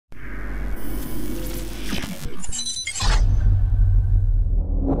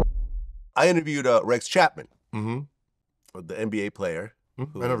I interviewed Rex Chapman, Mm-hmm. the NBA player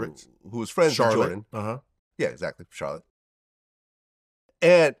who was friends Charlotte. with Jordan. Uh-huh. Yeah, exactly, Charlotte.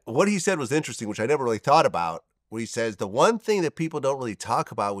 And what he said was interesting, which I never really thought about, where he says the one thing that people don't really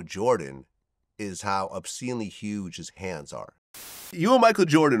talk about with Jordan is how obscenely huge his hands are. You and Michael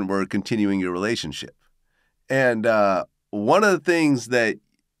Jordan were continuing your relationship. And one of the things that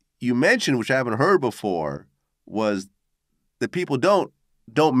you mentioned, which I haven't heard before, was that people don't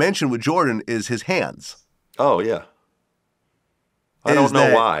mention with Jordan is his hands. Oh, yeah. I don't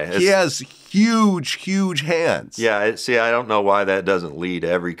know why. He has huge, huge hands. Yeah, see, I don't know why that doesn't lead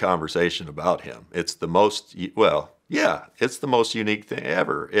every conversation about him. It's the most, well, yeah, it's the most unique thing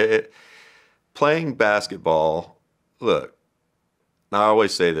ever. Playing basketball, look, I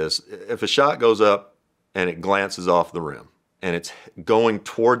always say this, if a shot goes up and it glances off the rim and it's going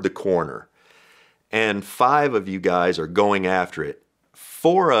toward the corner and 5 of you guys are going after it,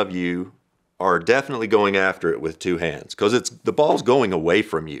 4 of you are definitely going after it with 2 hands because the ball's going away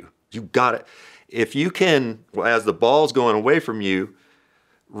from you. You got it. If you can, as the ball's going away from you,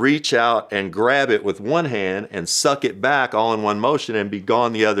 reach out and grab it with one hand and suck it back all in one motion and be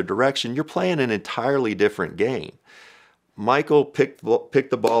gone the other direction, you're playing an entirely different game. Michael picked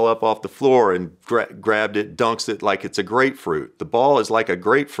the ball up off the floor and grabbed it, dunks it like it's a grapefruit. The ball is like a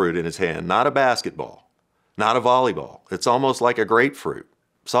grapefruit in his hand, not a basketball, not a volleyball. It's almost like a grapefruit,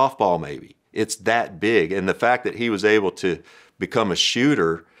 softball maybe. It's that big. And the fact that he was able to become a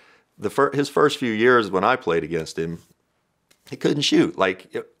shooter, his first few years when I played against him, he couldn't shoot.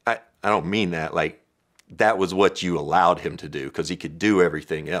 Like, I don't mean that. Like, that was what you allowed him to do because he could do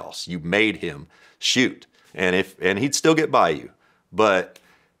everything else. You made him shoot. And he'd still get by you. But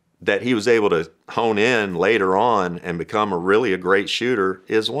that he was able to hone in later on and become a great shooter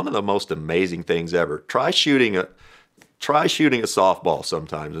is one of the most amazing things ever. Try shooting a softball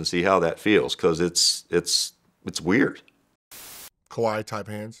sometimes and see how that feels because it's weird. Kawhi type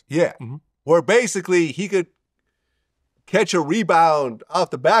hands. Yeah. Mm-hmm. Where basically he could catch a rebound off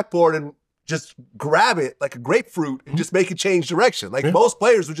the backboard and just grab it like a grapefruit and just make it change direction. Like most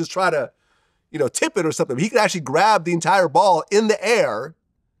players would just try to, tip it or something. He could actually grab the entire ball in the air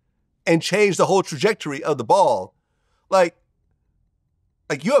and change the whole trajectory of the ball. Like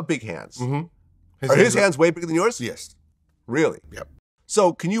you have big hands. Mm-hmm. Are his hands way bigger than yours? Yes. Really? Yep.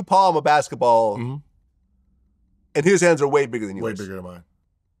 So can you palm a basketball and his hands are way bigger than yours? Way bigger than mine.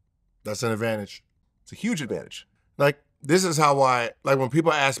 That's an advantage. It's a huge advantage. Like, this is how when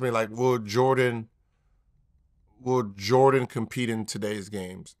people ask me, like, will Jordan compete in today's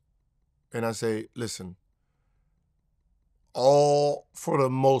games? And I say, listen, for the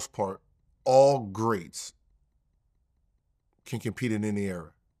most part, all greats can compete in any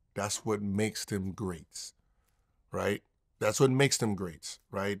era. That's what makes them greats, right? That's what makes them greats,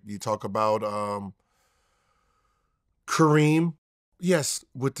 right? You talk about Kareem. Yes,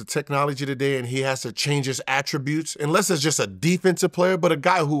 with the technology today, and he has to change his attributes, unless it's just a defensive player, but a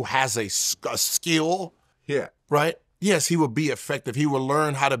guy who has a skill, right? Yes, he will be effective. He will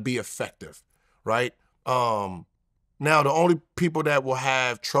learn how to be effective, right? Now, the only people that will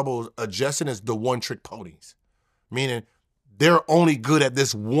have trouble adjusting is the one-trick ponies, meaning they're only good at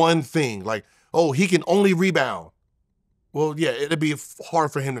this one thing. Like, oh, he can only rebound. Well, yeah, it'd be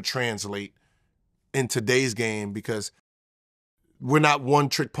hard for him to translate in today's game because we're not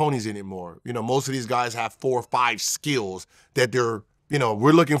one-trick ponies anymore. Most of these guys have 4 or 5 skills that they're,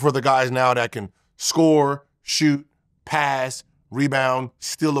 we're looking for the guys now that can score, shoot, pass, rebound,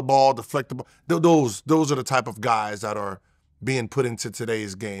 steal the ball, deflect the ball. Those are the type of guys that are being put into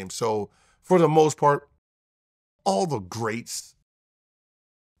today's game. So for the most part, all the greats,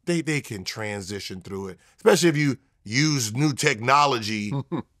 they can transition through it, especially if you use new technology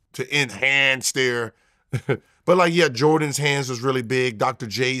to enhance their But Jordan's hands was really big. Dr.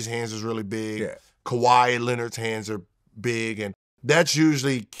 J's hands was really big. Yeah. Kawhi Leonard's hands are big, and that's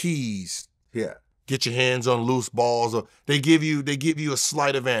usually keys. Yeah. Get your hands on loose balls. Or they give you a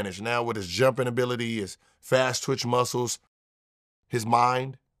slight advantage. Now with his jumping ability, his fast twitch muscles, his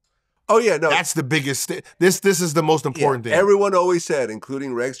mind. Oh yeah, no. That's the biggest. This is the most important thing. Everyone always said,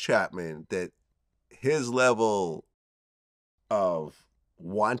 including Rex Chapman, that his level of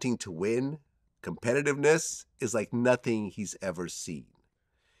wanting to win, competitiveness, is like nothing he's ever seen.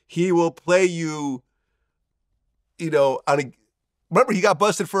 He will play you, remember he got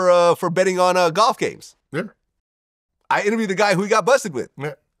busted for betting on golf games. Yeah. I interviewed the guy who he got busted with.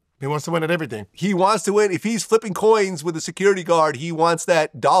 Yeah. He wants to win at everything. He wants to win. If he's flipping coins with a security guard, he wants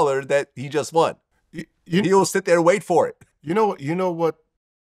that dollar that he just won. He'll sit there and wait for it. You know what?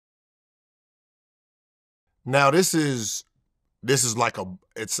 Now this is like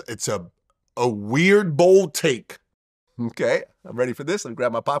it's a a weird, bold take. Okay, I'm ready for this. Let me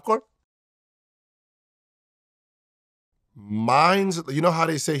grab my popcorn. Minds, you know how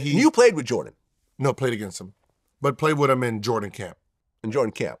they say he... You played with Jordan. No, played against him. But played with him in Jordan camp. In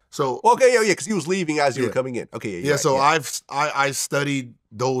Jordan camp. So okay, yeah, because he was leaving as you were coming in. Okay, yeah. Right, so I studied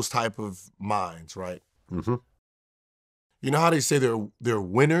those type of minds, right? Mm-hmm. You know how they say they're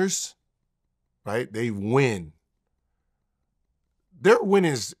winners, right? They win. Their win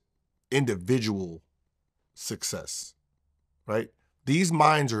is individual success, right? These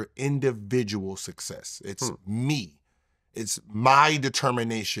minds are individual success. It's me. It's my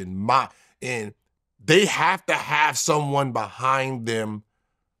determination, and they have to have someone behind them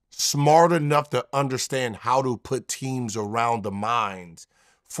smart enough to understand how to put teams around the minds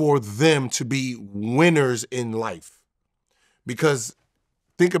for them to be winners in life. Because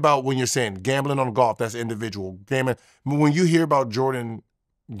think about when you're saying gambling on golf, that's individual. Gambling, when you hear about Jordan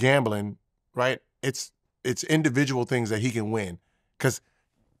gambling, right, it's individual things that he can win because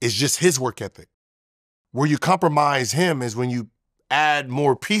it's just his work ethic. Where you compromise him is when you add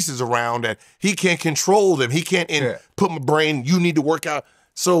more pieces around that he can't control them. He can't put my brain, you need to work out.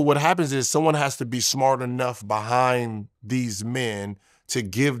 So what happens is someone has to be smart enough behind these men to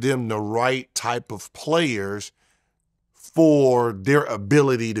give them the right type of players for their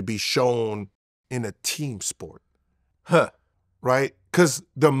ability to be shown in a team sport. Right? Because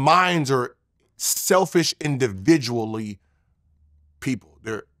the minds are selfish individually people.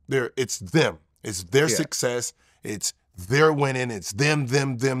 It's them. It's their success. It's their winning. It's them.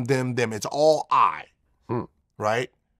 It's all I. Right?